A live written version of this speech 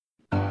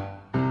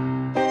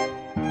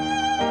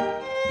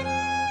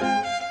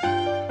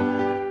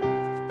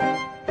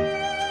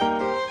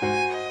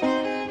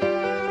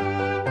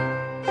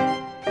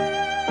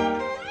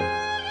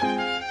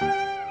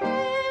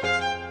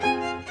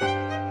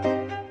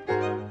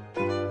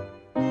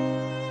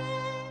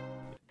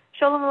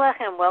Shalom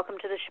Aleichem, welcome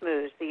to the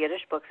Shmooze, the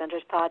Yiddish Book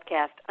Center's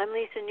podcast. I'm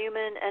Lisa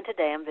Newman, and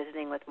today I'm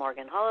visiting with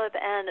Morgan Holleb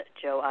and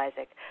Joe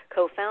Isaac,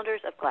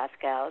 co-founders of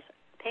Glasgow's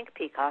Pink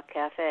Peacock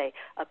Café,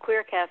 a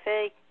queer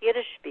cafe,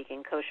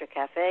 Yiddish-speaking kosher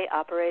cafe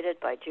operated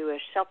by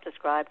Jewish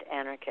self-described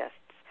anarchists.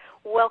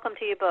 Welcome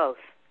to you both.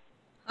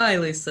 Hi,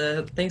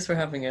 Lisa. Thanks for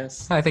having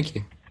us. Hi, thank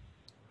you.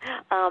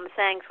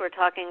 Thanks. We're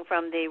talking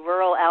from the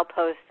rural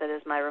outpost that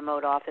is my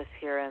remote office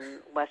here in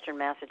western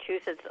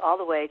Massachusetts all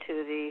the way to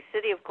the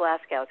city of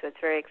Glasgow, so it's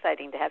very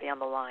exciting to have you on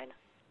the line.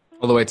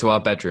 All the way to our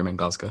bedroom in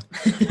Glasgow.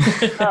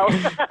 Oh.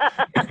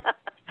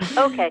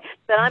 Okay,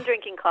 but I'm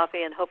drinking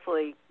coffee, and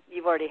hopefully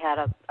you've already had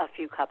a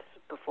few cups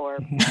before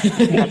we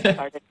got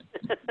started.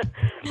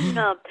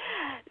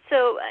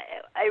 So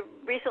I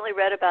recently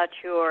read about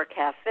your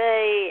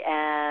cafe,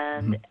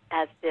 and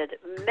as did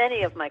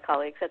many of my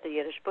colleagues at the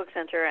Yiddish Book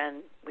Center,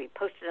 and we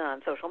posted it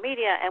on social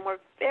media, and we're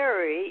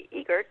very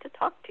eager to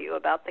talk to you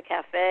about the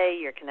cafe,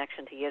 your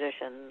connection to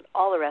Yiddish, and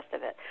all the rest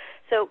of it.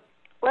 So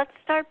let's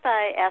start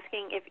by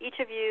asking if each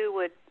of you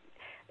would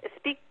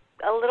speak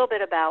a little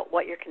bit about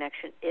what your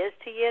connection is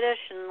to Yiddish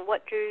and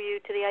what drew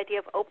you to the idea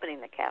of opening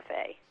the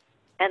cafe.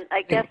 And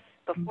I guess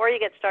before you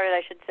get started,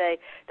 I should say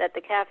that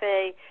the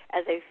cafe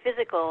as a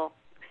physical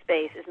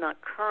space is not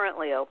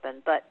currently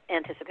open, but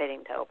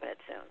anticipating to open it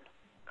soon.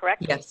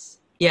 Correct?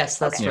 Yes,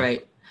 that's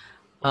right.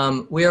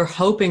 We are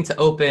hoping to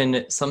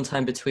open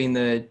sometime between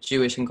the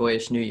Jewish and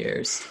Goyish New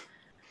Year's,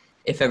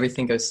 if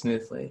everything goes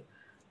smoothly.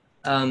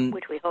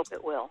 Which we hope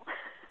it will.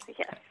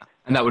 Yes.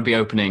 And that would be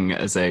opening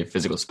as a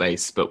physical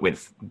space, but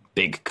with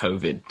big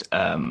COVID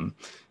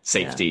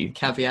safety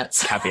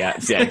caveats.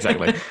 Yeah,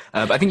 exactly.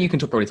 But I think you can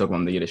probably talk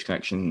about the Yiddish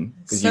connection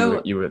because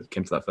you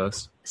came to that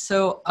first.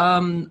 So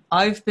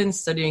I've been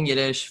studying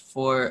Yiddish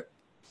for.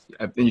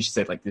 And you should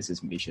say this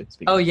is Misha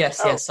speaking. Oh yes.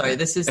 Sorry,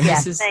 this is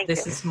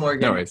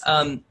Morgan. No worries.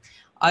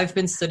 I've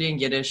been studying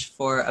Yiddish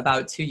for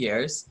about 2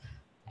 years,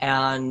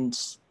 and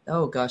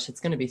oh gosh, it's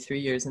going to be 3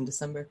 years in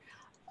December.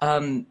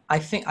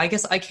 I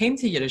guess I came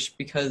to Yiddish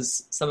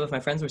because some of my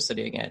friends were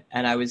studying it,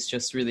 and I was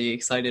just really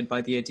excited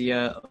by the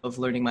idea of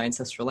learning my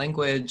ancestral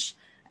language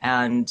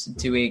and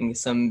doing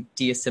some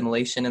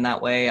de-assimilation in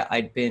that way.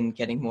 I'd been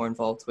getting more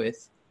involved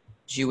with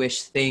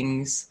Jewish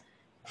things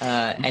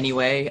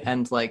anyway,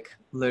 and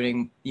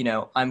learning,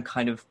 I'm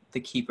kind of the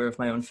keeper of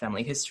my own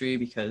family history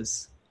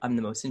because I'm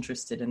the most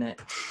interested in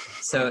it.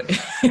 So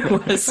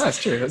it was...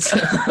 That's true.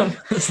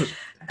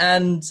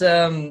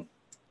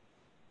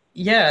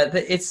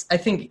 I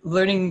think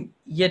learning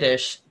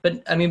Yiddish,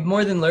 but I mean,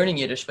 more than learning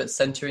Yiddish, but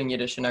centering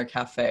Yiddish in our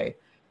cafe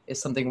is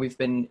something we've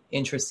been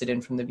interested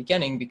in from the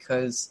beginning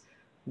because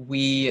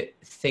we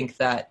think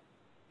that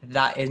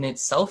in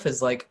itself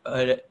is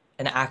an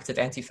act of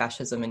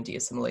anti-fascism and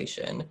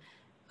de-assimilation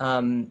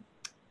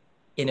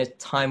in a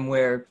time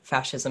where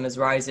fascism is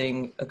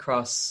rising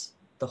across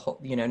the whole,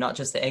 not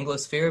just the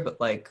Anglosphere, but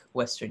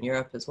Western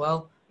Europe as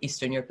well,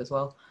 Eastern Europe as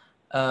well.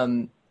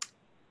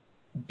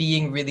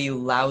 Being really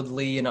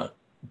loudly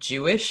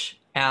Jewish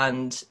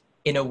and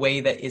in a way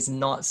that is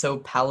not so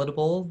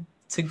palatable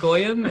to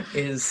Goyim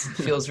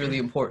feels really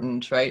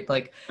important, right?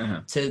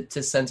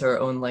 To center our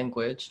own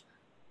language.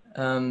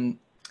 And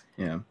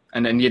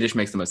Yiddish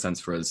makes the most sense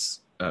for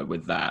us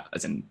with that,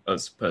 as in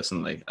us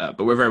personally.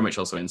 But we're very much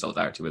also in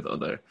solidarity with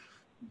other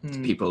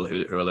people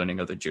who are learning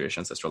other Jewish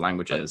ancestral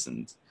languages,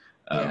 which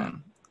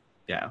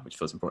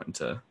feels important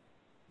to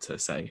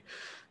say.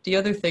 The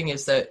other thing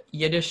is that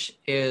Yiddish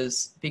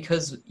is,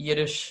 because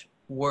Yiddish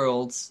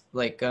world,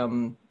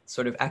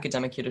 sort of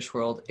academic Yiddish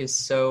world, is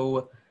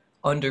so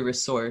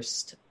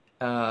under-resourced,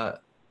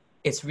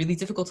 it's really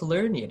difficult to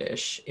learn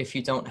Yiddish if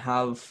you don't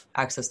have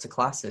access to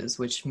classes,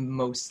 which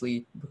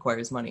mostly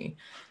requires money.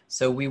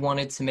 So we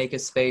wanted to make a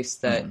space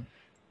that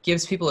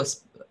gives people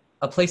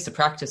a place to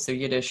practice their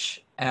Yiddish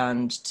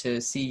and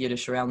to see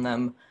Yiddish around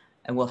them,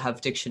 and we'll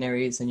have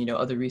dictionaries and,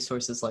 other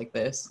resources like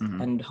this,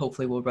 and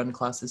hopefully we'll run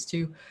classes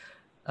too.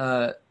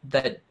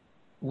 That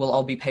will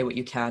all be pay what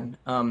you can.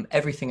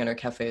 Everything in our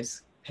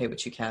cafes, pay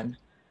what you can,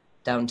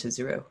 down to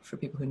 $0 for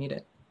people who need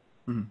it.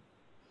 Mm-hmm.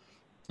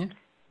 Yeah.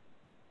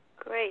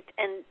 Great.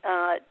 And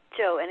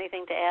Joe,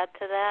 anything to add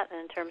to that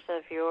in terms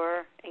of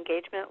your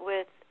engagement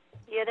with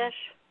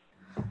Yiddish?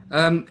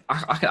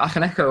 I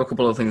can echo a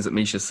couple of things that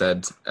Misha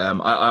said.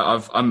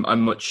 I've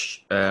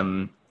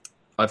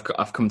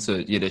come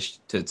to Yiddish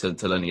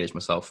to learn Yiddish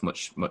myself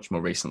much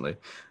more recently.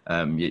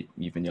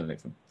 You've been learning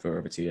it for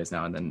over 2 years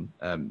now, and then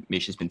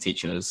Misha's been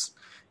teaching us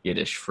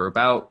Yiddish for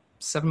about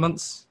 7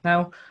 months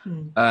now.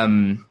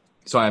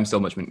 So I am still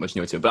much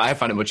newer to it, but I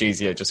find it much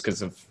easier just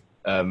because of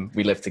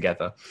we live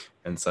together,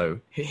 and so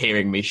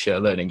hearing Misha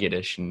learning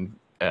Yiddish and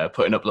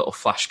putting up little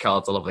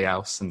flashcards all over the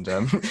house, and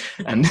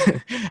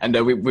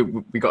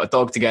we got a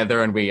dog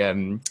together, and we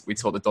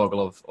taught the dog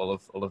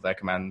all of their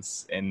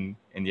commands in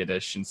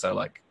Yiddish, and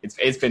so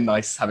it's been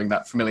nice having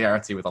that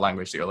familiarity with the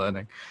language that you're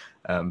learning.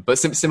 But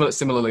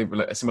similarly,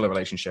 a similar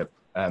relationship.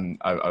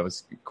 I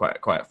was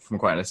quite from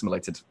quite an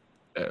assimilated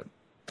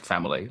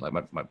family.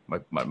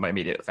 My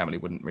immediate family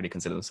wouldn't really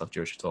consider themselves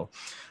Jewish at all,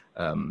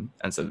 and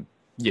so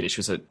Yiddish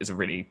is a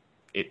really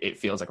it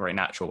feels like a very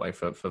natural way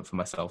for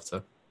myself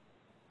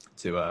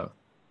to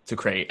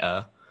create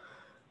a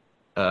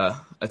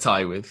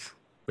tie with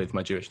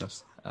my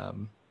Jewishness,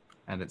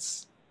 and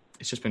it's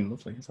just been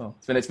lovely as well.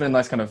 It's been a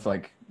nice kind of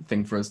like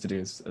thing for us to do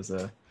as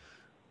a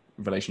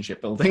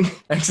relationship building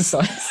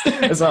exercise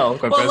as well.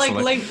 Quite well,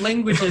 personally. like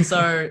languages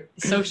are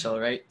social,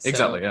 right? So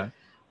Exactly.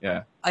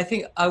 Yeah. I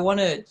think I want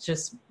to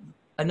just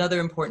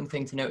another important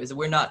thing to note is that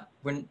we're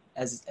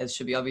as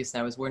should be obvious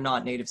now is we're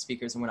not native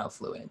speakers and we're not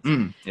fluent.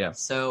 Yeah.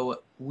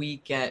 So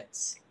we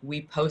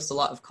post a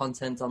lot of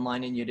content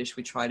online in Yiddish.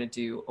 We try to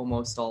do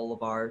almost all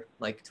of our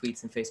like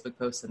tweets and Facebook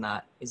posts, and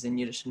that is in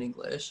Yiddish and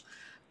English.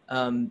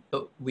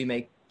 But we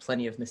make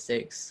plenty of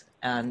mistakes,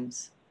 and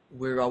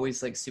we're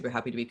always like super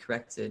happy to be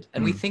corrected.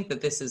 And we think that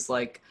this is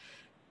like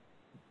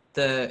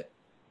the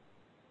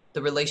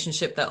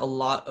relationship that a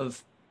lot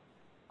of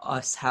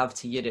us have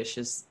to Yiddish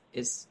is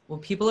well,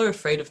 people are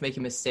afraid of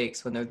making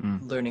mistakes when they're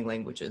learning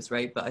languages,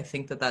 right? But I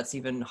think that that's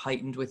even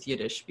heightened with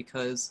Yiddish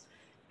because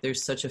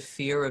there's such a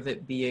fear of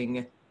it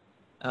being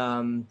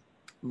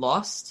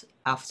lost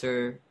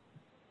after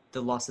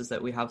the losses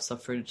that we have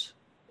suffered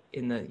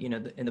in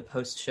the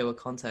post-Shoah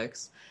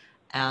context,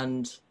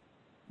 and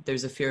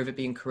there's a fear of it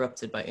being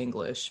corrupted by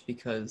English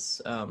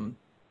because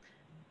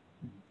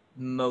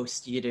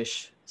most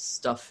Yiddish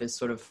stuff is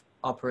sort of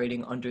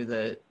operating under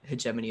the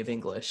hegemony of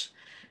English.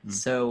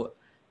 So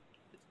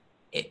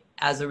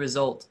as a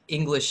result,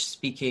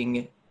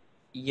 English-speaking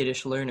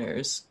Yiddish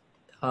learners,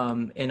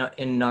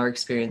 in our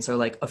experience, are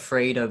like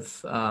afraid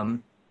of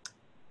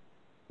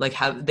we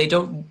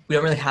don't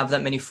really have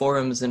that many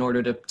forums in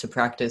order to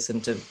practice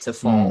and to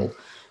fall.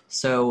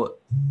 So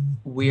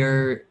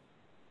we've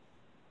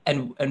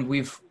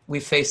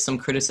faced some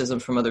criticism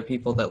from other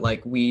people that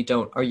like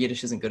our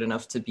Yiddish isn't good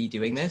enough to be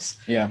doing this.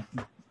 Yeah.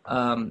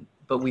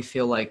 But we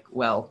feel like,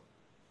 well,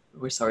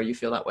 we're sorry you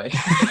feel that way.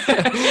 Well,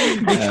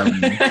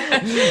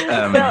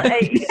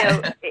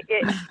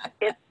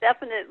 it's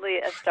definitely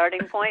a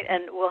starting point,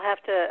 and we'll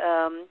have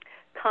to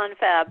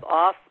confab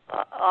off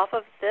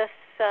of this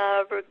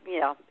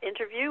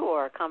interview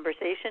or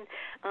conversation,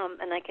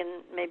 and I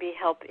can maybe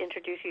help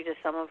introduce you to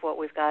some of what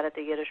we've got at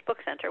the Yiddish Book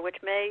Center,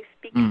 which may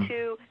speak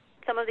to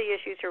some of the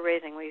issues you're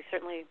raising. We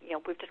certainly,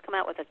 we've just come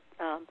out with a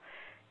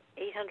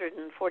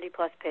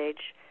 840-plus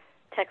page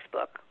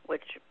textbook,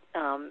 which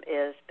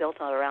is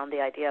built around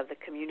the idea of the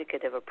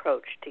communicative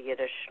approach to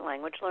Yiddish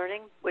language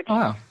learning, which,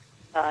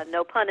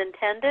 no pun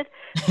intended,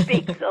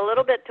 speaks a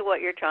little bit to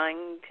what you're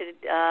trying to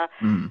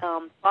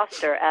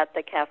foster at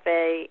the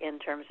cafe in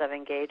terms of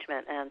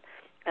engagement. And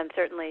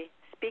certainly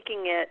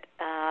speaking it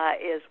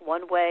is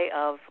one way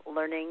of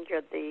learning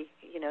the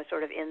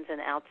sort of ins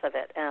and outs of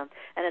it. And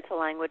it's a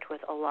language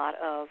with a lot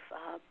of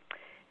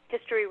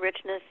history,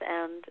 richness,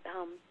 and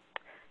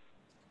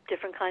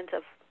different kinds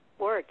of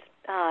words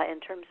in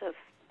terms of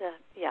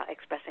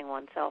expressing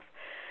oneself.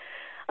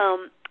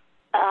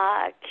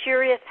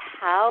 Curious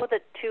how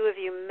the two of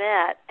you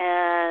met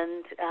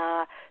and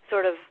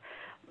sort of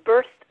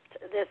birthed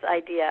this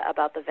idea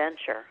about the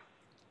venture.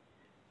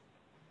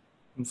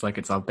 It's like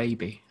it's our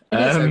baby. It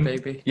is our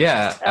baby.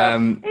 Yeah.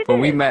 Well,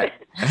 we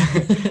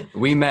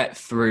met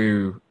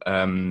through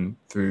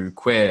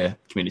queer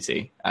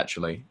community.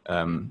 Actually,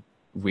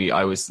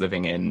 I was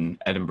living in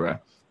Edinburgh,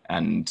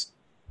 and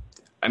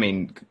I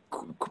mean,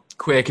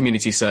 queer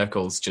community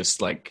circles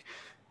just like.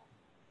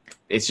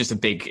 It's just a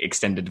big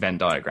extended Venn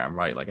diagram,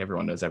 right? Like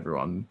everyone knows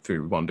everyone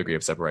through one degree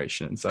of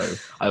separation. And so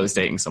I was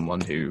dating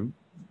someone who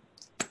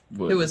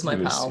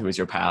was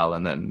your pal.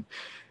 And then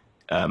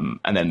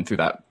through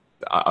that,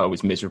 I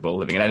was miserable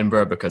living in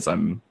Edinburgh because I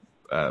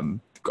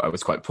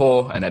was quite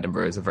poor, and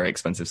Edinburgh is a very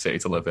expensive city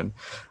to live in.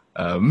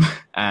 I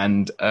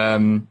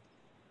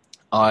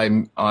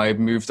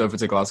moved over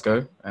to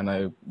Glasgow,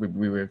 and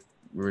we were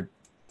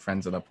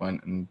friends at that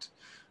point, and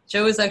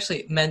Joe was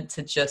actually meant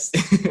to just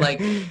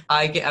like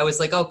I was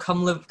like, oh,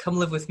 come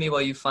live with me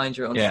while you find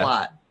your own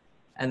flat,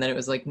 and then it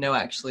was like, no,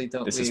 actually,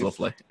 don't. This leave. Is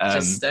lovely.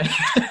 Just stay.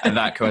 And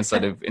that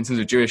coincided in terms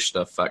of Jewish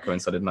stuff. That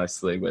coincided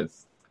nicely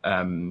with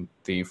you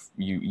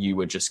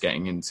were just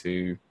getting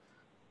into.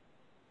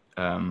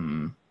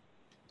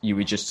 You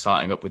were just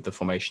starting up with the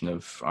formation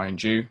of Iron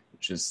Jew,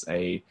 which is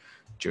a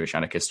Jewish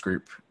anarchist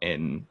group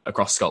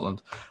across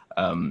Scotland,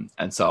 and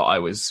so I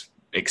was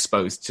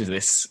exposed to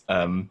this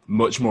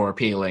much more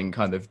appealing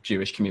kind of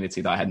Jewish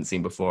community that I hadn't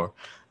seen before,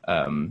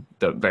 that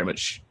very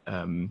much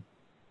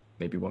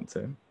maybe want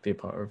to be a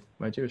part of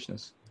my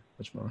Jewishness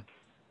much more.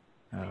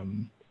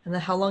 And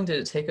then how long did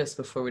it take us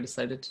before we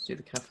decided to do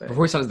the cafe?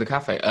 Before we started the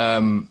cafe?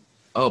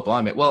 Oh,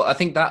 blimey. Well, I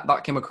think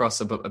that came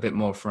across a bit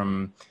more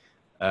from,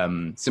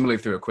 similarly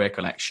through a queer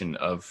connection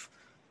of,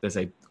 there's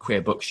a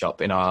queer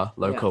bookshop in our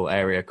local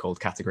area called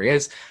Category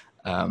Is,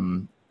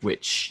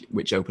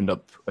 which opened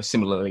up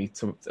similarly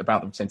to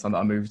about the same time that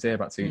I moved here,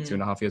 about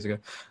 2.5 years ago,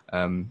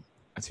 2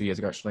 years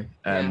ago actually.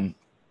 And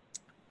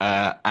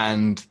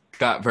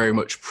that very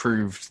much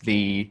proved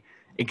the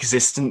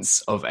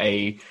existence of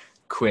a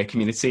queer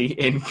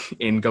community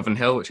in Govan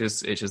Hill, which is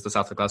the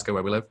south of Glasgow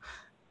where we live.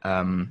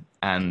 And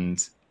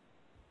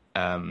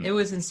It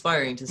was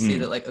inspiring to see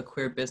that like a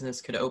queer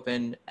business could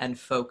open and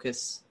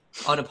focus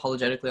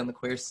unapologetically on the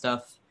queer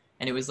stuff.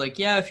 And it was like,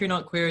 yeah, if you're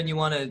not queer and you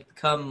want to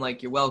come,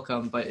 like, you're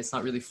welcome, but it's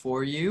not really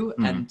for you.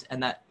 And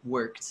that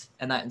worked.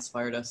 And that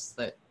inspired us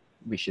that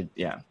we should,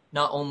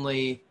 not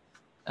only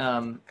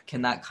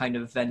can that kind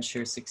of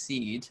venture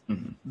succeed,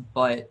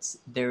 but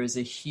there is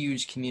a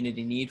huge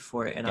community need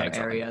for it in our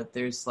area.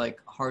 There's like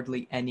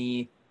hardly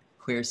any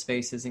queer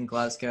spaces in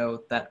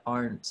Glasgow that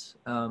aren't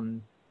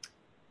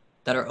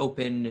that are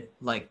open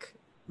like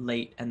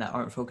late and that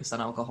aren't focused on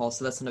alcohol.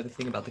 So that's another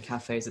thing about the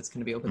cafes. It's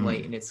going to be open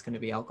late and it's going to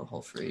be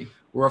alcohol free.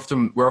 We're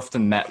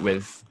often met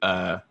with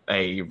a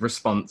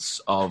response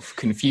of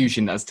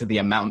confusion as to the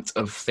amount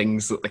of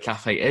things that the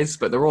cafe is,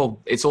 but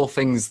it's all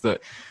things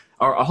that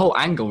our whole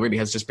angle really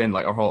has just been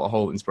like our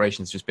whole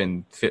inspiration has just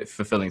been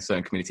fulfilling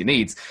certain community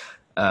needs,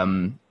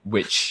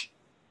 which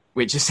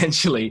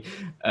essentially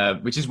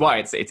which is why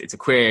it's a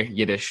queer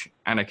Yiddish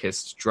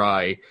anarchist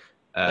dry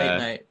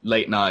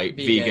late night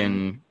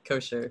vegan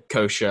kosher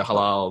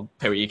halal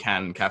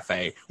peri-can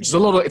cafe, which is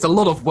it's a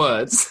lot of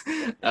words,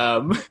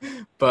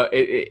 but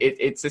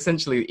it's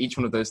essentially each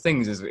one of those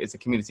things is a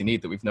community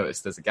need that we've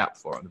noticed there's a gap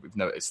for, and that we've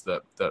noticed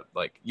that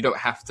like you don't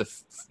have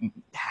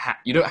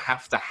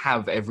to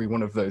have every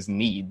one of those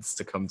needs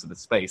to come to the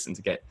space and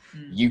to get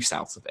use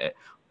out of it,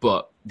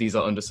 but these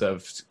are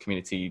underserved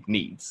community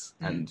needs,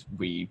 and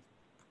we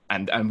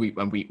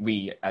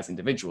as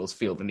individuals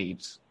feel the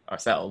need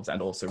ourselves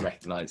and also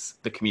recognize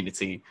the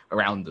community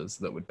around us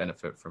that would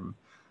benefit from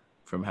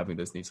having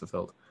those needs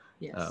fulfilled.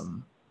 Yes.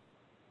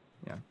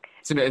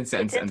 So it's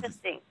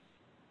interesting.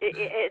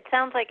 It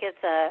sounds like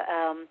it's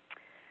a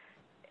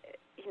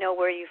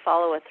where you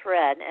follow a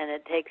thread and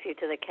it takes you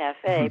to the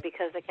cafe,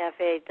 because the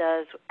cafe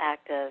does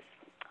act as,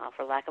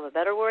 for lack of a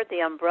better word, the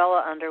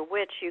umbrella under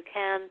which you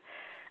can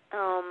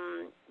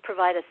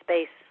provide a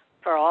space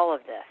for all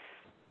of this.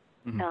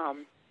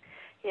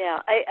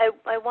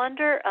 I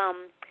wonder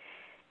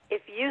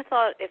if you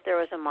thought if there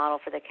was a model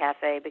for the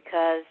cafe,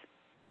 because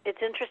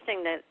it's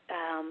interesting that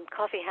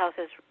coffee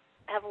houses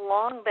have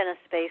long been a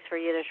space for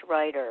Yiddish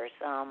writers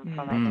from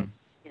I think,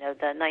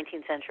 the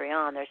 19th century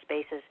on. There's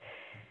spaces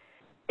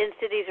in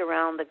cities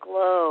around the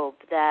globe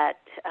that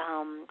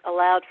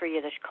allowed for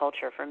Yiddish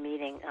culture, for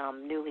meeting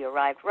newly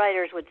arrived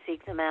writers would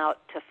seek them out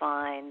to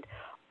find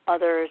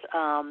others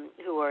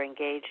who were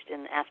engaged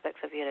in aspects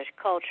of Yiddish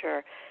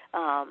culture.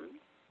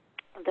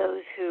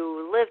 Those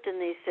who lived in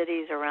these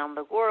cities around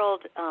the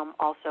world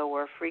also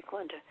were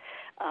frequent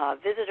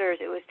visitors.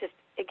 It was just,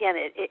 again,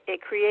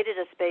 it created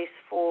a space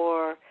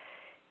for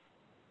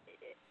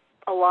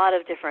a lot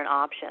of different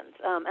options.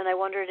 And I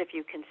wondered if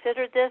you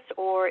considered this,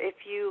 or if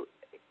you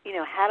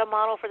had a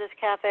model for this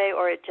cafe,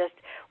 or it just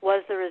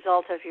was the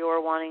result of your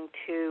wanting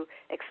to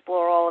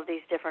explore all of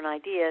these different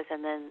ideas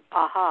and then,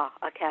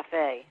 a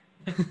cafe.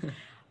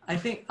 I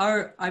think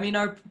our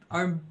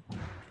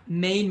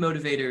main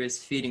motivator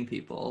is feeding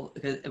people,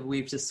 because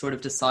we've just sort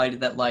of decided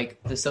that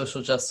like the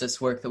social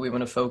justice work that we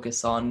want to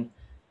focus on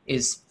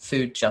is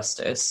food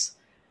justice,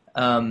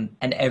 and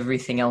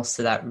everything else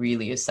to that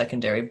really is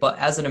secondary. But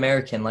as an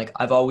American, like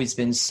I've always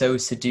been so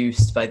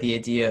seduced by the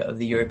idea of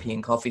the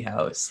European coffee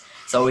house.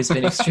 It's always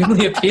been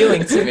extremely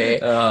appealing to me.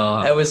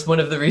 That was one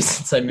of the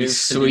reasons I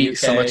moved to the UK.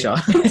 Summer child.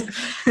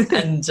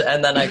 and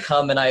then I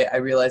come and I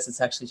realize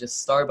it's actually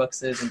just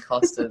Starbucks and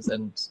Costas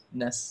and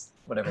Nest,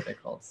 whatever they're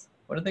called.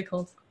 What are they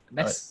called?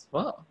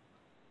 What?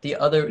 The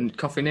other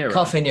Coffee Nero.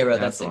 Coffee Nero,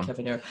 that's it,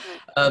 Coffee Nero.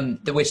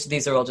 Which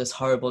these are all just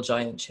horrible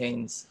giant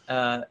chains.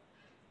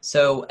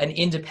 So an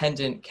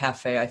independent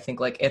cafe, I think,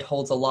 like it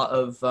holds a lot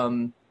of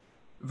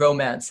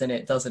romance in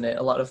it, doesn't it?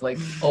 A lot of like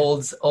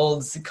old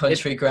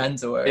country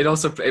grandeur.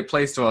 It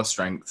plays to our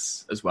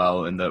strengths as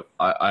well, in that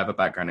I have a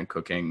background in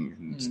cooking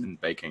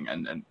and baking,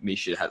 and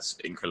Misha has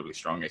incredibly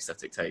strong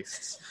aesthetic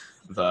tastes.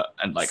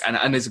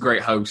 And is a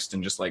great host,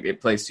 and just like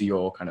it plays to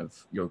your kind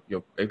of your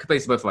it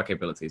plays to both of our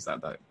capabilities,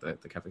 that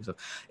the cafe stuff.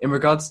 In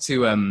regards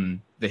to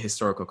the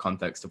historical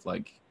context of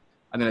like,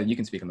 I don't know, you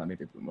can speak on that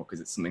maybe a bit more, because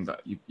it's something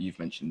that you've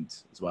mentioned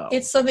as well.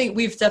 It's something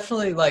we've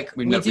definitely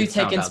we do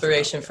take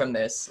inspiration from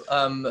this.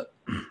 A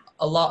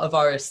lot of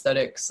our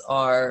aesthetics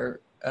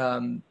are,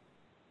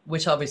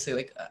 which obviously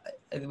like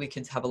we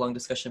can have a long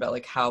discussion about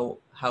like how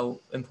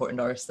important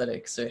are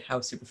aesthetics, or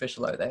how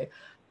superficial are they,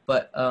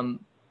 but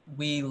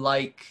we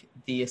like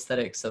the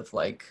aesthetics of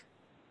like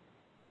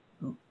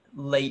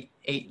late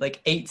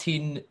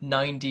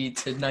 1890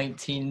 to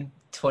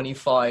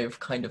 1925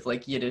 kind of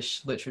like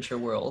Yiddish literature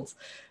world.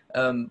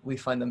 We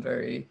find them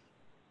very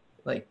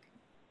like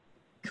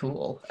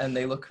cool, and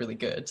they look really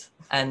good,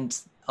 and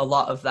a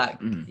lot of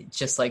that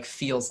just like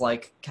feels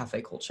like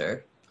cafe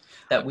culture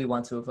that we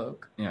want to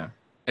evoke. Yeah,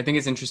 I think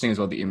it's interesting as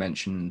well that you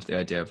mentioned the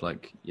idea of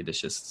like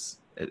Yiddishists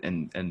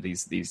and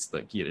these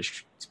like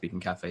Yiddish speaking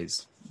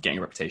cafes getting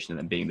a reputation and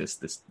then being this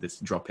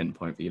drop-in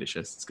point for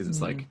Yiddishists, because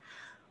it's like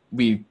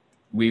we've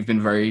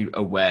been very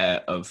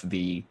aware of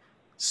the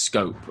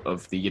scope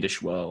of the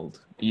Yiddish world,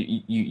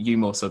 you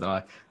more so than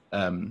I,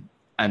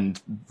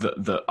 and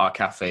that our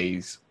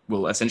cafes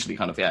will essentially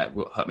kind of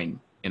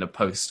in a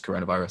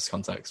post-coronavirus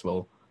context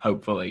will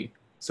hopefully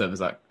serve as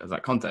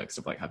that context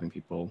of like having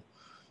people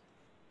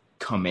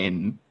come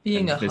in,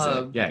 being and a visit.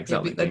 hub. Yeah,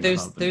 exactly.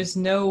 There's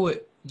no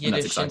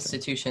Yiddish exciting.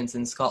 institutions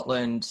in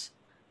Scotland.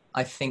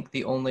 I think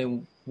the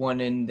only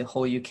one in the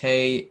whole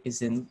UK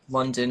is in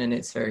London, and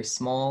it's very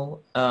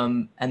small.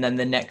 And then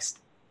the next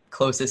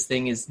closest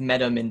thing is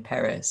Medum in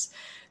Paris.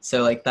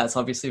 So like that's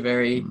obviously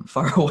very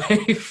far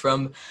away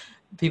from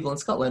people in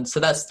Scotland. So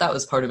that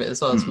was part of it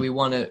as well. So we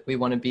want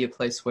to be a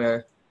place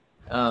where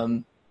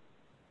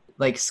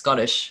like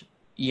Scottish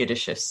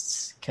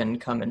Yiddishists can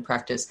come and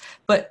practice.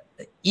 But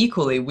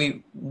equally,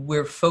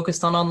 we're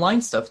focused on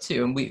online stuff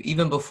too. And we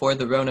even before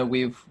the Rona,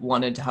 we've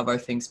wanted to have our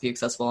things be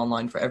accessible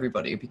online for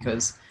everybody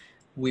because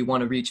we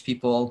want to reach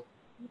people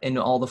in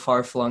all the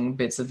far-flung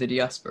bits of the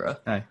diaspora.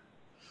 Aye.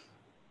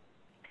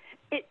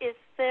 Is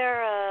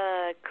there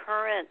a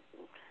current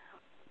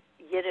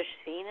Yiddish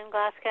scene in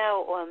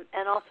Glasgow?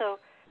 And also,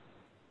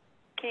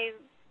 can you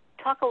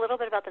talk a little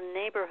bit about the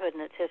neighborhood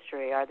and its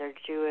history? Are there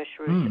Jewish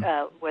roots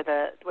where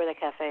the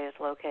cafe is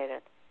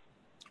located?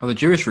 Well, the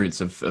Jewish roots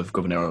of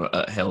Governor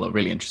Hill are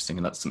really interesting,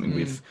 and that's something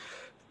we've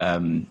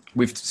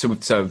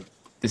so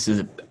this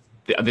is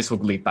this will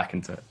lead back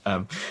into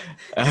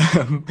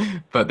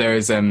but there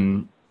is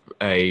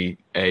a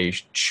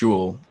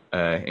shul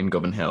in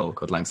Govan Hill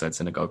called Langside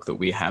Synagogue that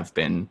we have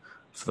been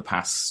for the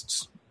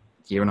past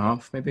year and a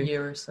half, maybe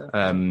Year or so.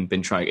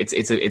 Been trying.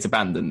 It's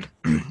abandoned,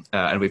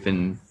 and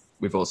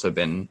we've also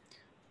been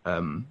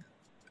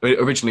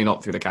originally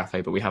not through the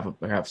cafe, but we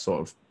have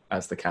sort of,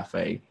 as the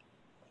cafe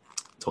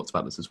talked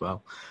about this as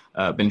well,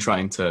 been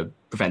trying to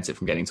prevent it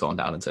from getting torn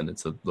down and turned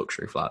into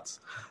luxury flats.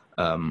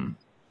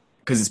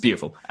 Because it's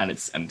beautiful, and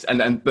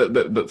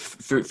but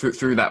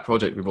through that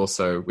project we've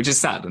also, which is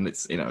sad, and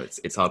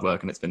it's hard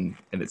work, and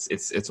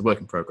it's a work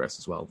in progress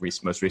as well.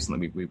 Most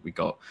recently we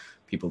got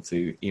people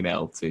to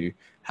email to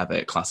have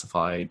it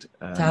classified,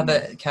 to have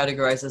it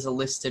categorized as a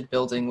listed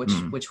building,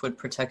 which would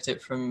protect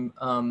it from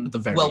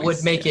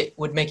would make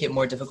it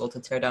more difficult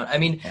to tear down. I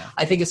mean,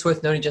 I think it's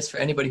worth noting, just for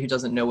anybody who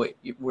doesn't know what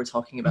we're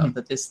talking about,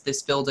 that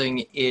this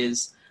building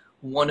is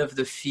one of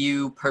the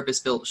few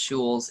purpose-built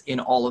shuls in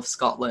all of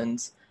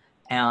Scotland,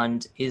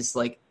 and is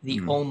like the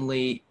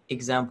only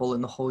example in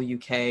the whole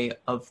UK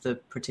of the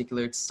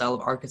particular style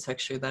of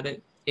architecture that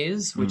it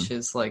is, which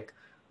is like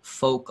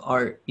folk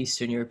art,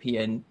 Eastern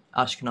European,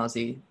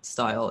 Ashkenazi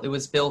style. It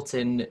was built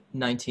in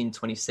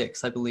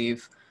 1926, I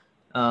believe.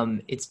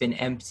 It's been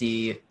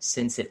empty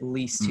since at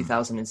least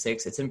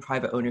 2006. It's in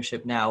private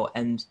ownership now,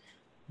 and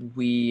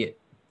we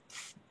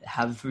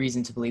have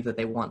reason to believe that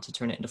they want to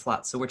turn it into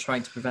flats. So we're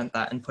trying to prevent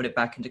that and put it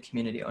back into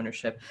community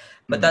ownership.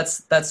 But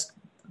that's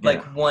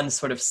like one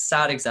sort of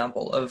sad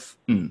example of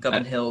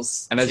Govan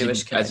Hill's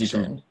Jewish connection. As you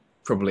can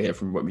probably hear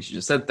from what we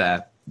just said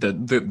there,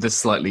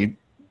 the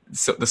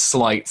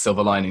slight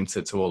silver lining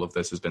to all of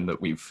this has been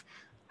that we've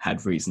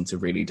had reason to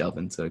really delve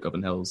into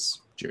Govan Hill's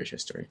Jewish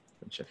history.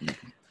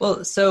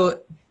 Well,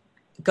 so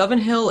Govan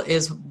Hill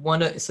is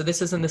so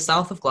this is in the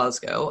south of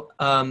Glasgow,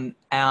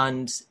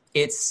 and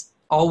it's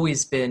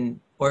always been,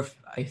 or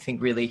I think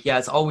really,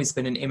 it's always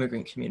been an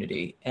immigrant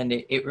community, and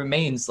it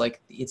remains like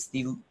it's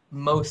the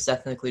most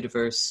ethnically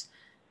diverse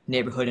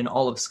neighborhood in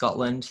all of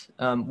Scotland,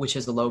 which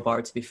is a low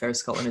bar, to be fair.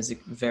 Scotland is a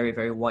very,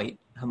 very white,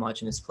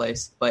 homogenous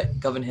place, but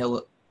Govan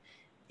Hill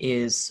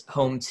is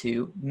home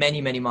to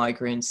many, many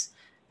migrants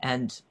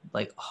and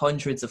like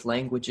hundreds of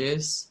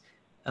languages.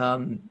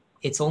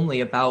 It's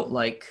only about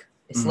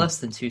it's less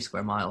than 2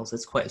 square miles.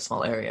 It's quite a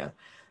small area.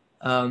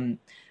 And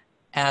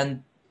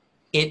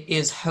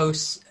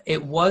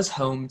it was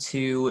home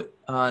to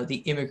the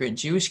immigrant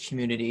Jewish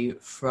community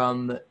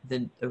from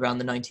around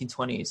the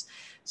 1920s.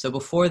 So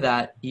before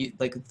that,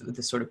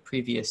 the sort of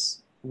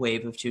previous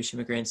wave of Jewish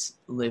immigrants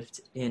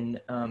lived in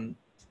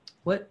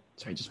what?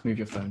 Sorry, just move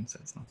your phone so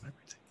it's not vibrating.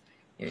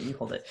 Here, you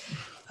hold it.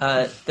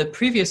 The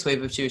previous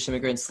wave of Jewish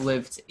immigrants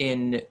lived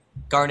in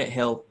Garnet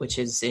Hill, which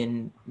is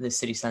in the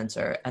city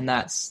centre, and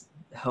that's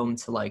home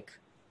to like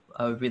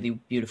a really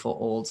beautiful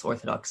old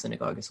Orthodox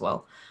synagogue as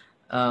well.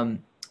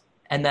 And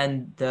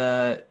then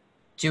the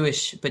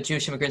Jewish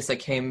immigrants that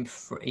came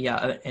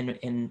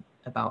in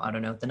about, I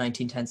don't know, the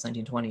 1910s,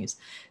 1920s,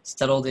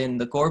 settled in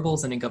the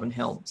Gorbals and in Govan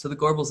Hill. So the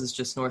Gorbals is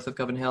just north of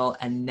Govan Hill,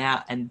 and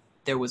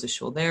there was a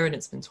shul there, and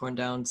it's been torn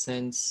down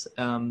since.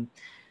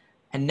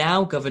 And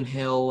now Govan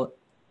Hill,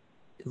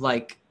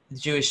 like the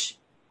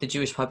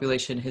Jewish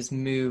population has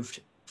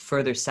moved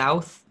further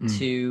south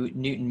to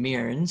Newton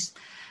Mearns,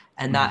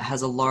 and that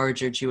has a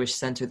larger Jewish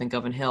center than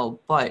Govan Hill.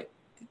 But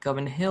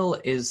Govan Hill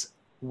is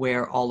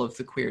where all of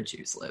the queer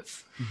Jews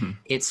live.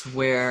 It's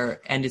where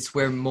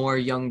more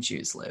young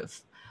Jews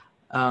live.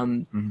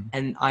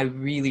 And I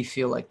really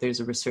feel like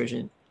there's a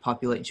resurgent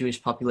Jewish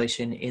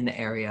population in the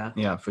area.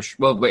 Yeah, for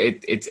sure. Well,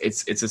 it's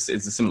a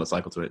similar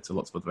cycle to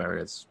lots of other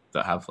areas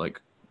that have like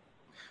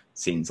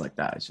scenes like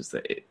that. It's just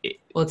that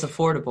it's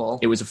affordable.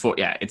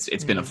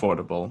 It's been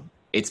affordable.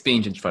 It's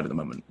being gentrified at the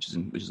moment,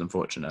 which is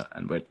unfortunate,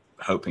 and we're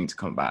hoping to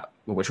combat.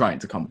 Well, we're trying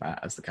to combat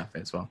as the cafe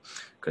as well,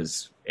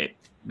 because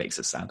makes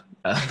us sad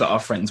that our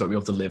friends won't be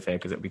able to live here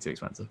because it'll be too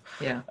expensive.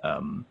 Yeah.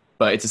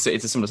 But it's a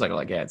similar cycle.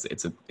 Like, yeah,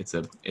 it's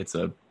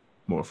a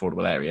more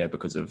affordable area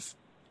because of,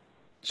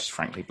 just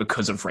frankly,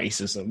 because of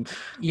racism.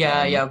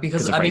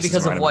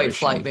 Because of white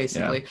flight,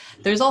 basically. Yeah.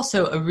 There's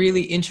also a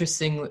really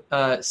interesting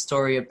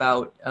story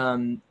about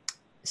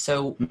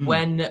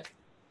when,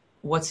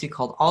 what's he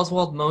called?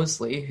 Oswald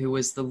Mosley, who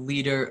was the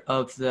leader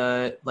of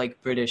the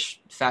British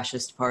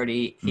fascist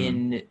party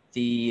in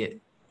the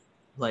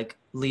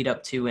lead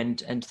up to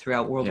and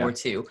throughout World War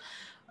II,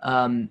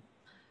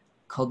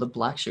 called the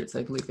Black Shirts,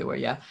 I believe they were.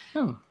 Yeah.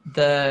 Oh.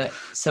 The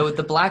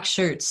Black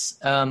Shirts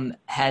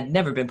had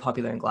never been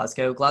popular in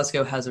Glasgow.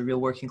 Glasgow has a real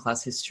working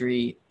class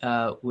history,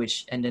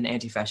 and an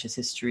anti-fascist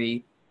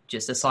history,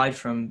 just aside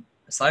from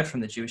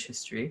the Jewish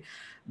history.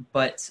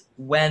 But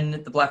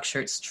when the Black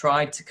Shirts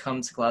tried to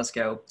come to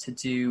Glasgow to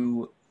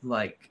do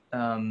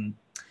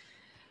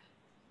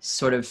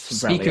sort of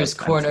speakers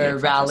corner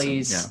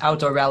rallies,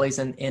 outdoor rallies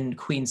in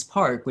Queen's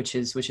Park, which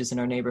is in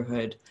our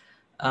neighborhood,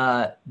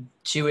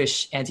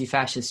 Jewish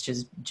anti-fascists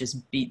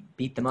just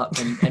beat them up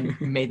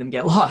and made them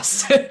get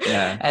lost.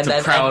 Yeah, and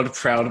it's a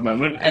proud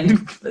moment.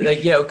 And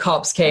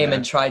cops came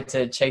and tried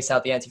to chase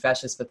out the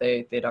anti-fascists, but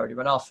they'd already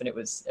run off, and it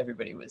was a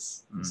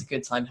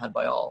good time had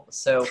by all.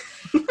 So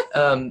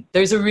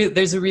there's a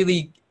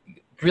really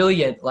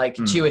brilliant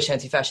Jewish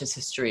anti-fascist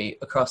history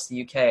across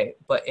the UK,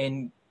 but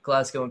in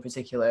Glasgow in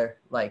particular,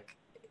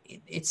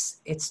 it's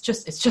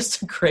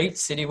just a great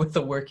city with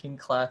a working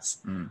class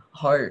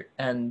heart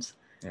and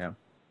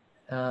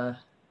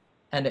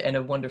and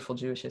a wonderful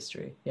Jewish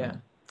history. Yeah.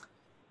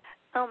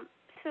 So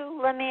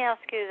let me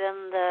ask you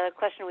then the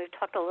question. We've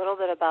talked a little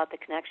bit about the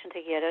connection to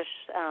Yiddish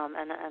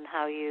and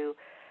how you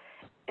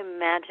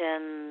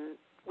imagine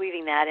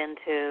weaving that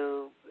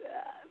into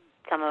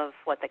some of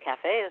what the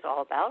cafe is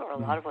all about, or a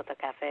lot of what the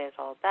cafe is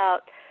all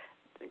about.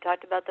 We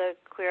talked about the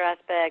queer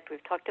aspect.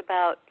 We've talked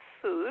about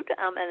food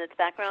and its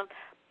background.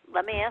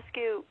 Let me ask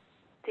you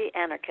the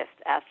anarchist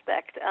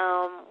aspect.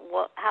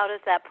 How does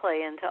that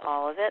play into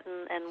all of it,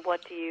 and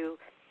what do you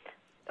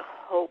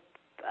hope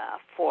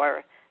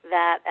for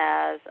that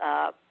as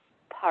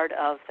part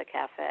of the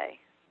cafe?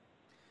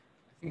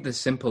 I think the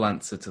simple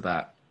answer to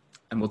that,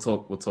 and we'll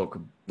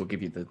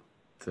give you the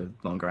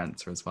longer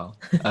answer as well.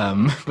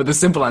 But the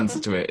simple answer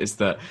to it is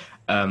that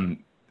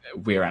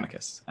we're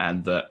anarchists,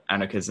 and that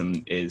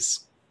anarchism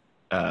is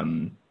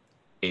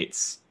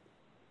it's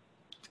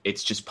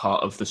just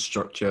part of the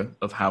structure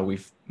of how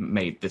we've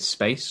made this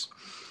space.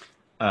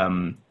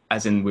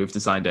 As in, we've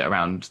designed it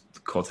around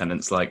core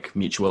tenets like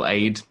mutual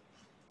aid,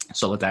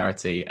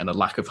 solidarity, and a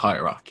lack of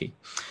hierarchy.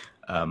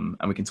 And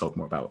we can talk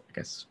more about, I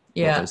guess,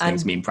 what those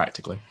things mean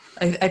practically.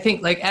 I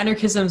think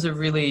anarchism is a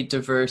really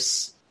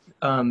diverse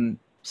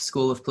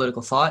school of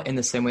political thought, in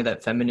the same way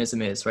that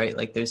feminism is,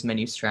 right? There's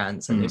many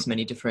strands and there's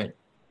many different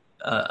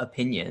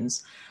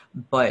opinions,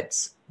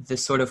 but the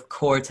sort of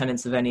core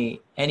tenets of any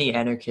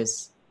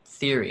anarchist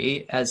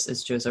theory,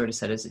 as Joe's already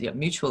said, is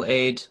mutual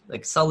aid,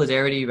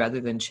 solidarity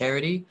rather than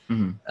charity,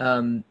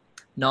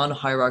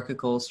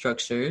 non-hierarchical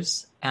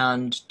structures,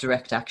 and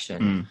direct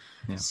action.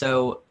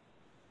 So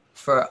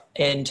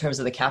in terms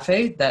of the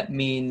cafe, that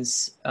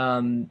means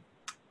our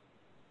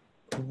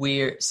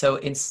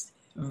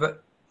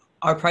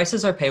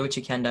prices are pay what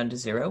you can down to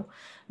zero,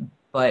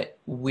 but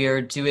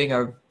we're doing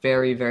our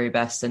very, very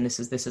best, and this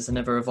is an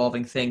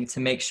ever-evolving thing,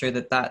 to make sure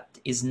that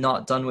is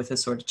not done with a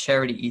sort of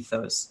charity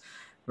ethos,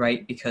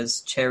 right?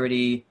 Because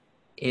charity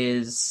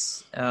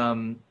is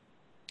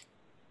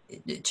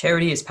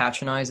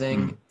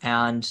patronizing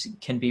and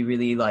can be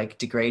really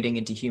degrading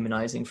and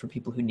dehumanizing for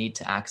people who need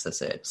to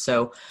access it.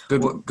 So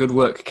good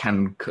work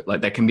can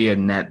there can be a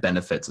net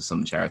benefit to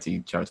some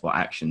charitable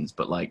actions,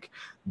 but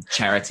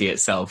charity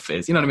itself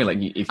is, you know what I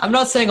mean? I'm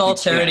not saying all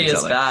charity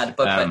is bad,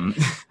 but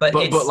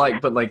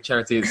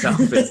charity itself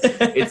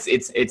is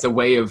it's a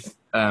way of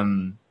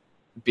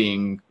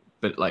being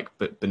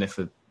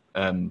benevolent.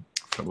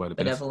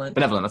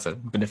 Benevolent. That's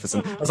it.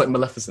 Beneficent. I was like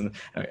Maleficent.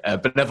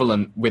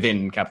 Benevolent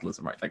within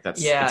capitalism, right?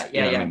 That's I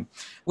mean?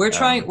 We're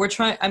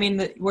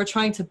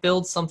trying to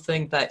build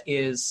something that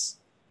is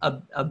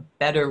a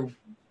better,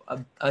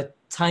 a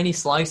tiny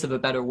slice of a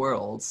better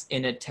world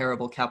in a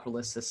terrible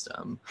capitalist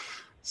system.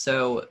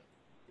 So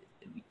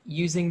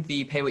using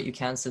the pay what you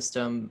can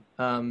system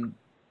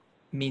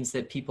means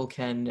that people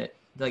can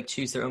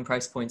choose their own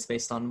price points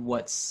based on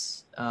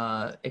what's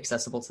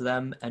accessible to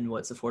them and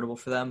what's affordable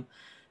for them.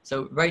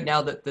 So right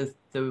now, the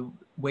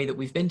way that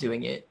we've been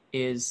doing it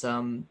is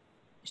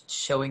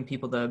showing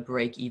people the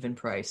break-even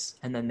price,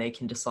 and then they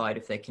can decide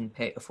if they can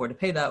afford to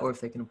pay that, or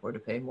if they can afford to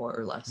pay more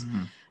or less.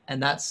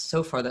 And that's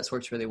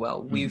worked really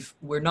well.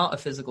 We're not a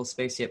physical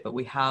space yet, but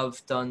we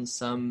have done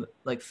some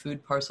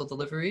food parcel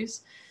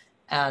deliveries,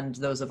 and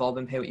those have all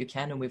been pay what you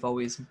can, and we've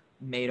always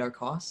made our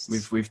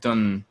costs. We've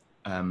done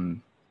how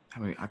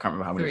many? I can't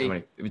remember how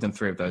many. We've done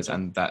 3 of those,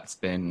 and that's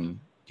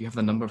been. Do you have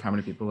the number of how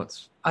many people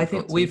that's? I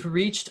think we've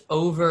reached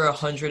over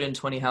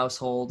 120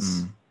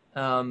 households,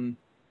 and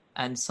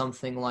and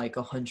something like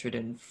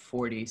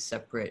 140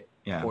 separate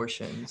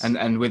portions.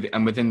 And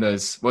within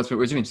those, what's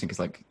really interesting is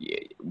like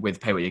with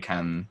pay what you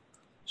can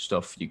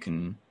stuff, you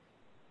can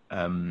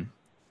I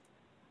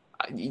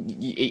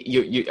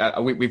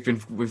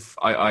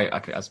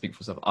speak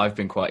for myself. I've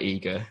been quite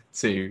eager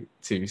to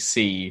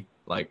see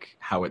like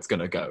how it's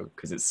gonna go,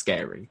 because it's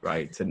scary,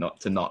 right? To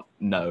not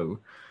know.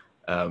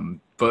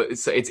 But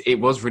it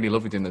was really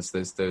lovely doing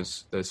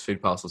those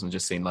food parcels and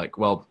just seeing like,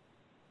 well,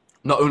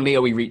 not only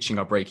are we reaching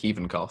our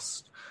break-even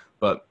cost,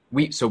 but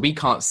we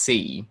can't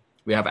see.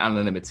 We have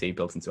anonymity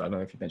built into it. I don't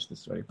know if you mentioned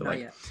this already,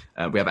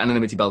 but we have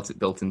anonymity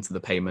built into the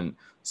payment,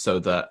 so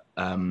that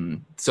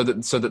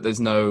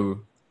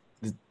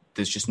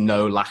there's just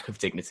no lack of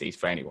dignity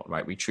for anyone,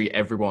 right? We treat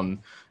everyone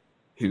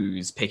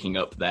who's picking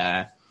up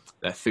their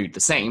food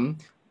the same,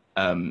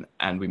 and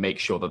we make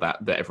sure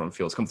that everyone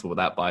feels comfortable with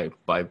that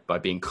by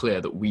being clear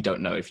that we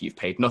don't know if you've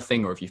paid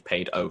nothing or if you've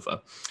paid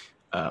over.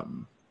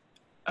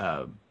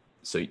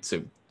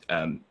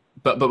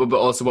 But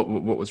also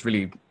what was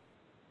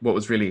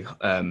really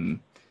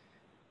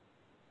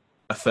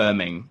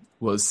affirming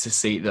was to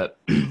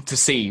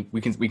see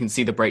we can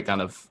see the breakdown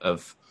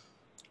of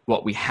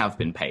what we have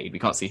been paid. We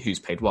can't see who's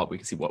paid what. We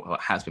can see what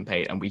has been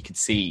paid, and we could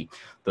see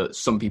that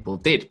some people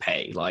did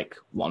pay like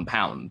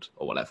 £1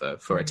 or whatever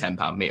for a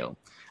 £10 meal,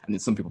 and then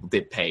some people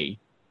did pay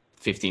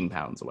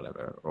 £15 or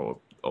whatever, or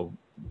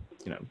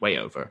way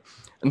over.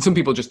 And some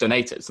people just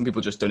donated. Some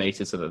people just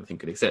donated so that the thing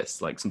could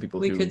exist. Like some people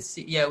we could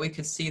see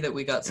that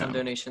we got some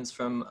donations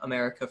from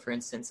America, for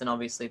instance, and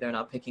obviously they're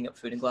not picking up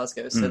food in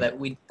Glasgow, so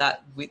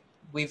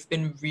we've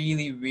been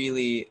really,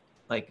 really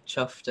like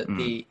chuffed at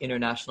the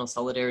international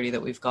solidarity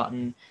that we've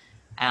gotten,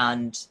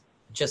 and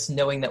just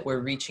knowing that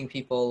we're reaching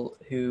people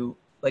who,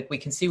 like, we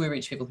can see we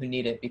reach people who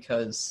need it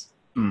because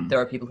there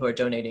are people who are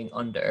donating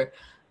under,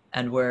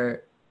 and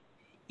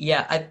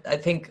I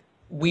think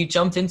we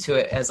jumped into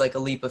it as like a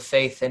leap of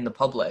faith in the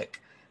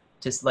public.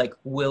 Just like,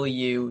 will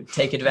you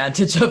take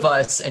advantage of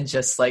us and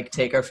just like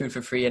take our food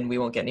for free and we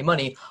won't get any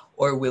money,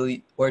 or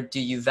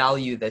do you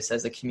value this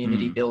as a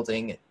community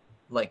building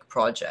like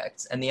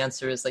project? And the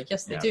answer is like,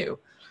 yes, they do.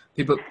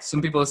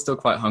 Some people are still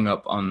quite hung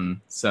up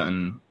on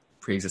certain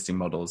pre-existing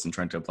models and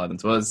trying to apply them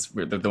to us.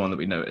 The one that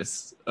we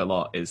notice a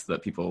lot is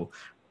that people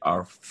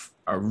are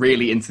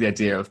really into the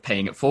idea of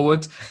paying it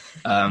forward,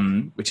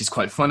 which is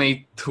quite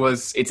funny to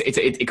us.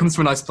 It comes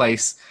from a nice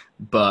place,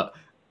 but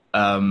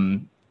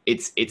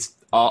it's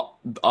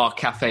our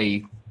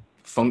cafe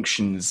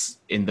functions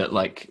in that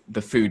like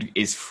the food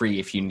is free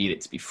if you need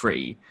it to be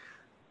free,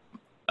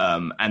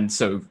 and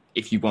so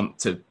if you want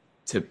to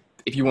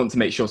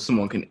make sure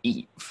someone can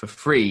eat for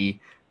free,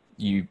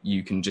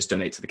 you can just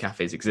donate to the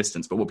cafe's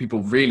existence. But what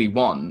people really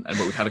want, and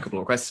what we've had a couple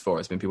of requests for,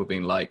 has been people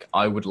being like,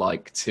 I would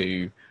like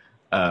to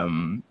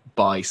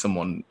buy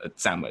someone a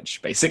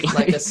sandwich, basically.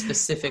 Like a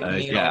specific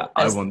meal.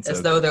 As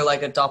though they're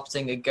like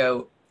adopting a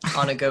goat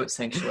on a goat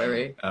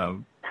sanctuary.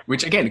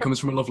 Which again, it comes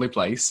from a lovely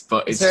place,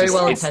 but it's very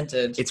well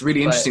intended. It's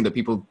really interesting that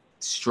people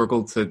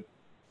struggle to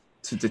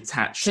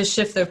detach. To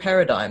shift their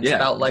paradigms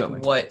about like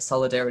what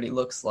solidarity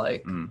looks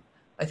like.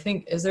 I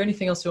think, is there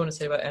anything else you want to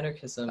say about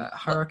anarchism?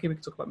 Hierarchy we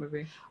could talk about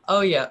maybe?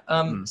 Oh yeah.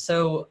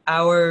 So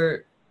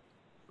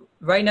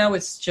right now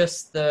it's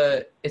just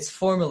the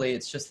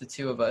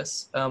two of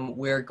us.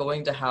 We're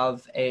going to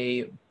have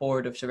a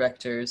board of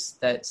directors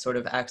that sort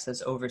of acts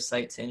as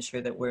oversight to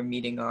ensure that we're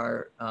meeting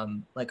our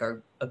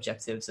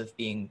objectives of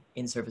being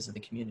in service of the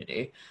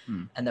community,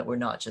 and that we're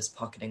not just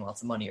pocketing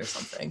lots of money or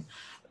something.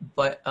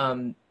 But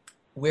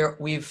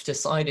we've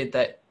decided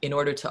that in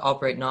order to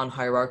operate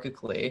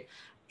non-hierarchically,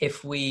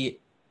 if we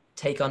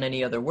take on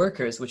any other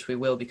workers, which we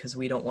will because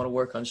we don't want to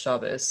work on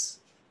Shabbos,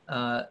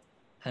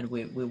 and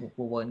we will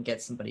want to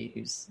get some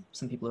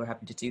people who are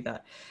happy to do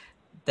that,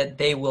 that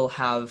they will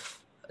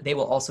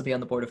also be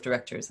on the board of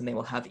directors, and they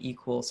will have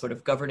equal sort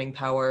of governing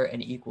power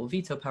and equal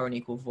veto power and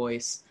equal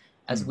voice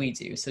as we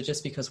do. So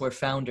just because we're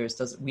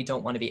founders, we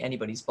don't want to be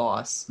anybody's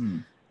boss.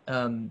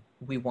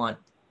 We want,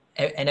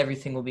 and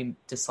everything will be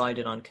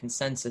decided on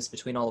consensus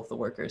between all of the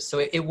workers. So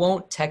it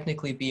won't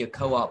technically be a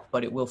co-op,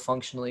 but it will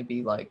functionally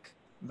be like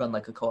run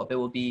like a co-op. It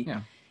will be,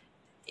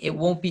 it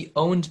won't be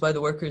owned by the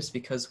workers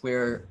because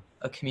we're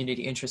a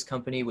community interest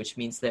company, which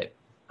means that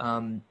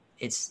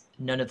it's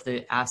none of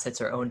the assets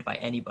are owned by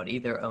anybody.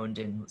 They're owned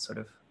in sort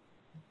of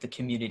the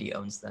community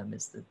owns them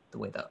is the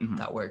way that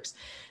that works.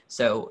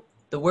 So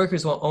the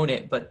workers won't own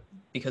it, but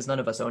because none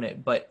of us own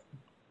it, but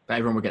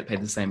everyone will get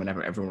paid the same, and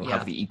everyone will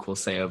have the equal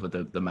say over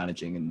the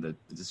managing and the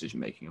decision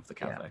making of the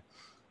cafe.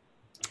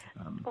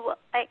 Well,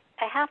 I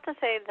have to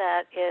say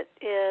that it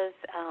is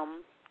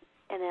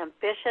an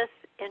ambitious,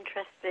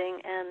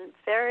 interesting, and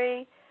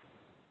very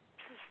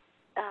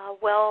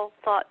well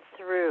thought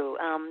through.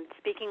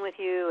 Speaking with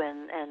you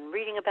and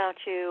reading about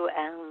you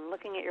and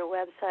looking at your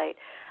website,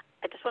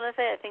 I just want to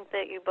say I think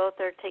that you both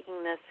are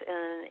taking this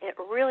in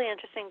a really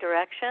interesting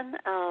direction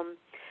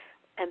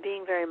and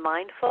being very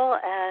mindful,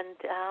 and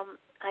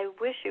I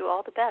wish you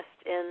all the best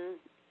in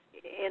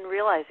in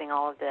realizing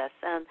all of this.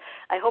 And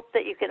I hope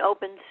that you can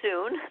open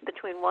soon,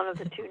 between one of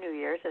the two New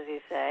Years, as you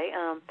say.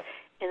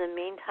 In the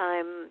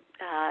meantime,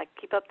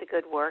 keep up the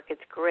good work.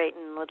 It's great,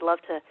 and would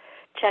love to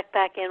check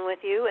back in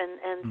with you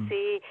and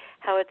see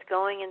how it's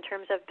going in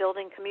terms of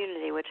building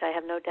community, which I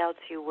have no doubts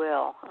you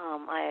will.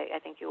 I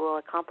think you will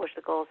accomplish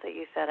the goals that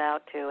you set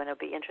out to, and it'll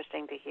be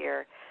interesting to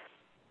hear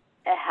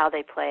how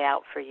they play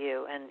out for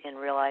you in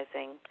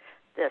realizing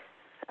this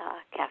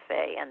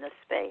cafe and this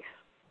space.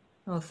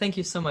 Oh, thank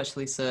you so much,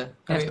 Lisa.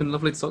 Yeah, it's been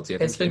lovely to talk to you.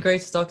 It's been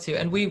great to talk to you,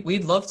 and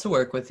we'd love to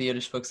work with the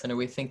Yiddish Book Center.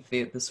 We think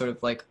the sort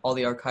of like all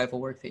the archival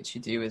work that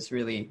you do is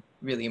really,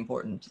 really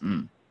important.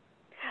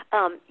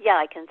 Yeah,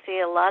 I can see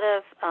a lot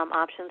of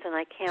options, and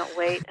I can't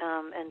wait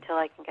until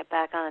I can get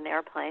back on an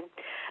airplane.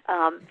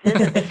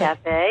 Visit the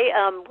cafe.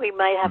 We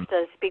might have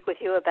to speak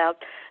with you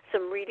about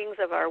some readings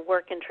of our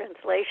work in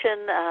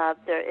translation.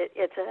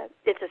 It's a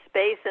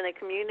space and a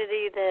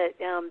community that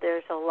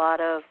there's a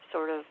lot of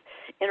sort of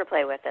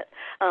interplay with it.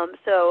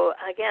 So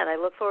again, I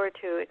look forward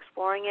to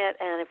exploring it,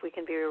 and if we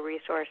can be a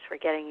resource for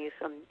getting you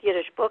some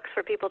Yiddish books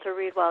for people to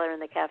read while they're in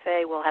the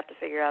cafe, we'll have to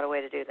figure out a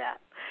way to do that.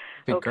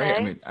 Be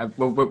great. I mean,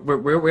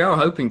 we are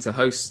hoping to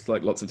host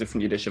like lots of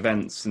different Yiddish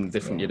events and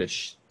different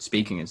Yiddish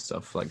speaking and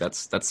stuff. Like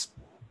that's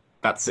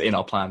in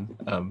our plan.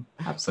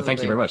 Absolutely. So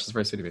thank you very much. That's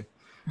very sweet of you.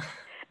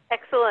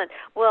 Excellent.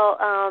 Well,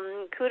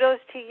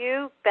 kudos to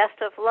you.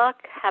 Best of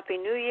luck. Happy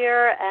New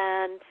Year,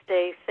 and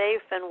stay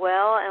safe and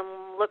well, and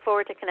look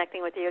forward to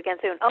connecting with you again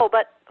soon. Oh,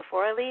 but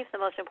before I leave, the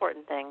most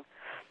important thing,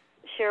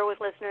 share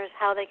with listeners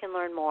how they can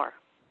learn more.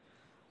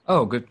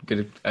 Oh, good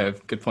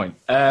point.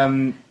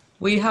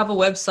 We have a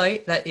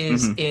website that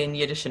is in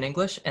Yiddish and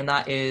English, and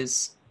that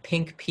is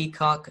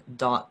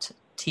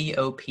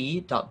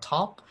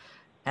pinkpeacock.top.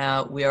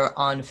 We are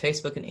on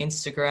Facebook and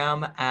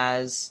Instagram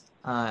as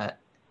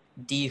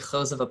Die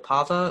Chozeva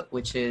Pava,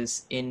 which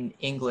is in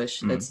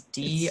English, that's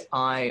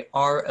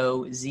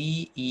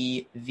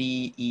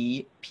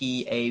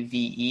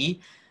DIROZEVEPAVE.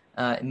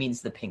 It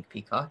means the Pink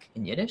Peacock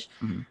in Yiddish.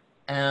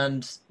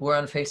 And we're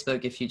on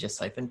Facebook. If you just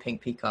type in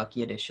Pink Peacock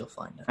Yiddish, you'll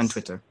find us. And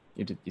Twitter.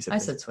 You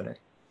said Twitter.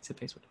 You said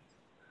Facebook.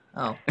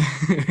 Oh.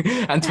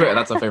 And Twitter,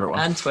 that's our favorite one.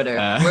 And Twitter.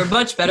 We're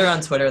much better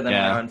on Twitter than we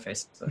are on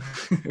Facebook.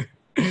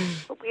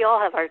 We all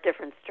have our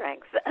different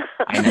strengths.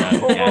 I know.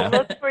 We'll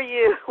look for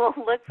you. We'll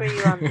look for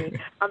you on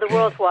the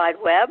World Wide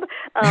Web.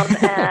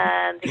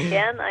 And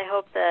again, I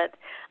hope that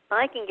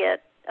I can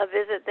get a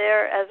visit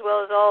there, as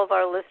well as all of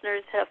our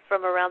listeners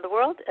from around the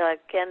world.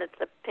 Again, it's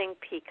the Pink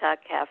Peacock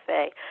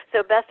Café.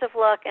 So best of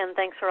luck, and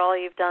thanks for all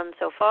you've done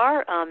so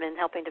far in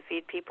helping to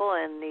feed people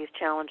in these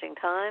challenging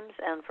times,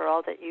 and for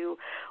all that you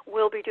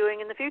will be doing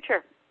in the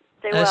future.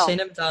 Stay well.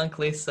 Schönen Dank,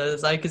 Lisa.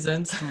 Sei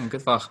gesund.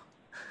 Good luck.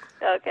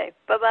 Okay,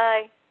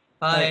 bye-bye.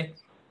 Bye.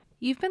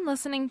 You've been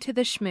listening to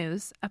The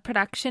Shmooze, a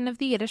production of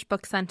the Yiddish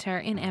Book Center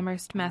in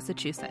Amherst,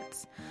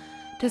 Massachusetts.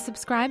 To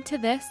subscribe to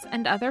this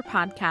and other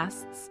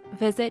podcasts,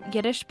 visit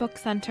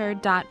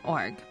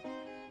yiddishbookcenter.org.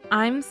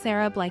 I'm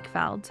Sarah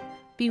Blakefeld.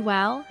 Be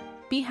well,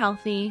 be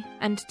healthy,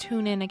 and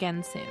tune in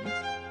again soon.